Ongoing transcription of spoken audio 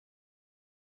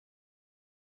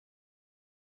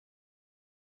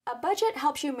A budget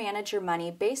helps you manage your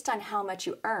money based on how much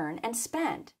you earn and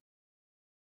spend.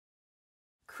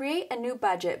 Create a new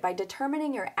budget by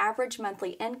determining your average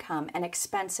monthly income and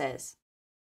expenses.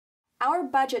 Our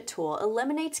budget tool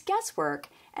eliminates guesswork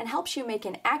and helps you make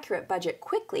an accurate budget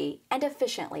quickly and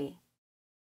efficiently.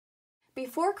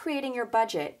 Before creating your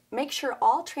budget, make sure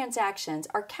all transactions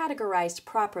are categorized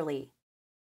properly.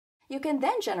 You can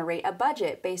then generate a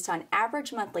budget based on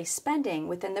average monthly spending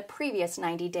within the previous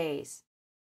 90 days.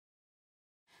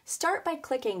 Start by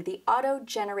clicking the Auto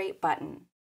Generate button.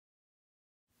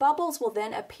 Bubbles will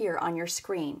then appear on your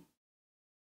screen.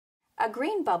 A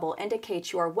green bubble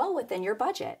indicates you are well within your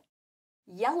budget.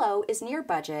 Yellow is near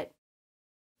budget,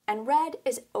 and red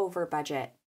is over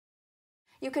budget.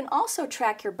 You can also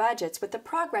track your budgets with the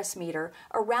progress meter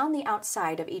around the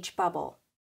outside of each bubble.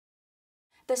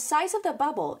 The size of the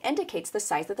bubble indicates the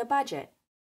size of the budget.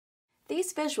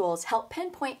 These visuals help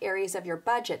pinpoint areas of your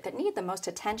budget that need the most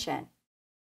attention.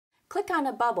 Click on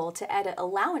a bubble to edit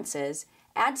allowances,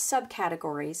 add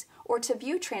subcategories, or to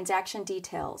view transaction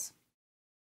details.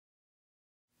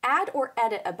 Add or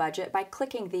edit a budget by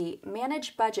clicking the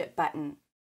Manage Budget button.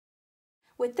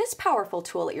 With this powerful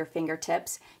tool at your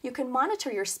fingertips, you can monitor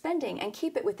your spending and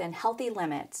keep it within healthy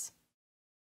limits.